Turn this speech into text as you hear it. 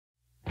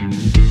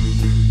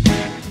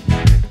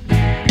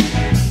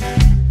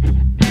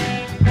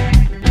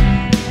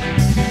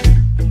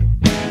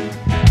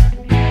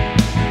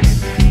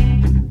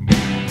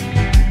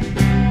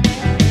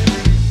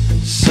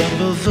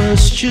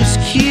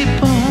just keep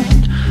on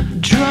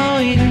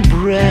drawing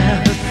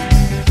breath.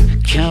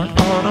 Count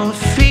on our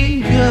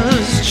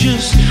fingers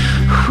just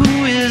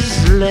who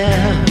is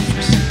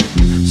left.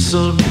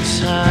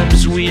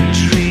 Sometimes we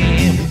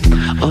dream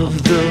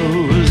of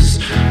those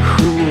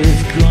who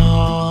have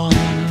gone.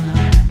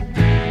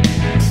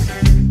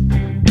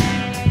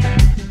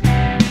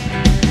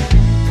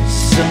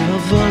 Some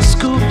of us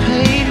go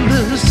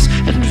painless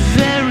and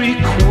very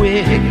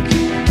quick,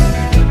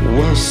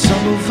 while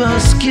some of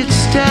us get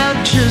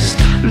stabbed just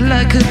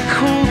like a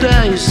cold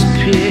ice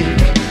pick.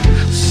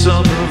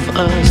 Some of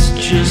us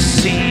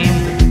just seem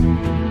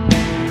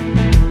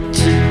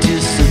to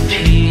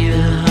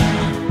disappear.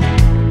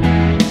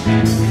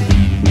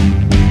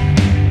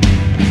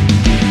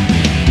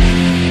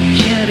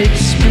 Can't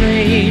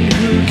explain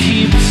who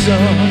keeps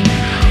on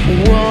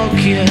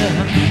walking.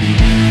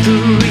 The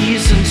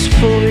reasons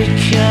for it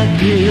can't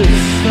be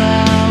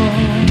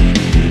found.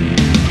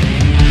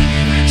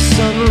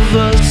 Some of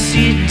us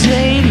see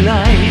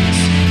daylight,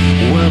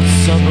 while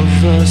some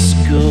of us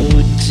go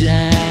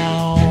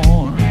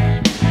down.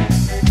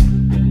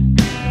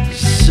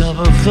 Some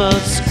of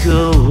us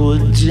go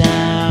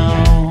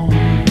down.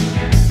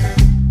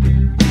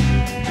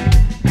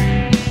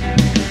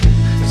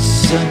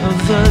 Some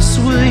of us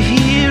were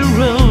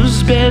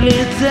heroes,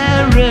 barely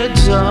there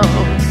at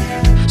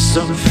all.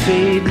 Some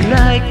fade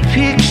like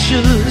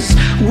pictures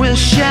where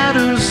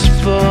shadows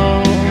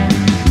fall.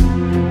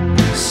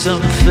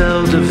 Some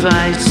fell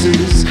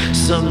devices,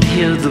 some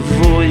hear the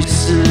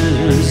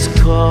voices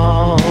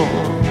call.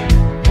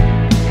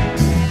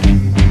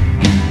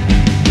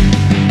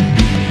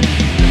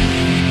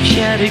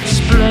 Can't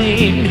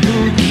explain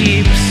who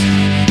keeps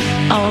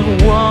on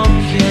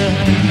walking.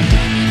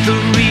 The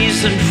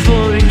reason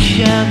for it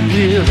can't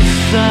be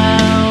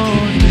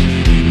found.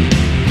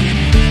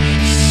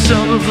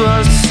 Some of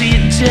us see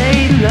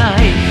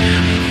daylight,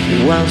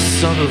 while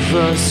some of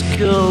us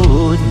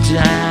go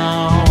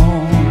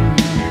down.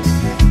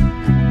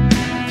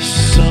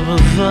 Some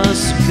of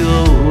us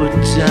go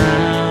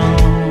down.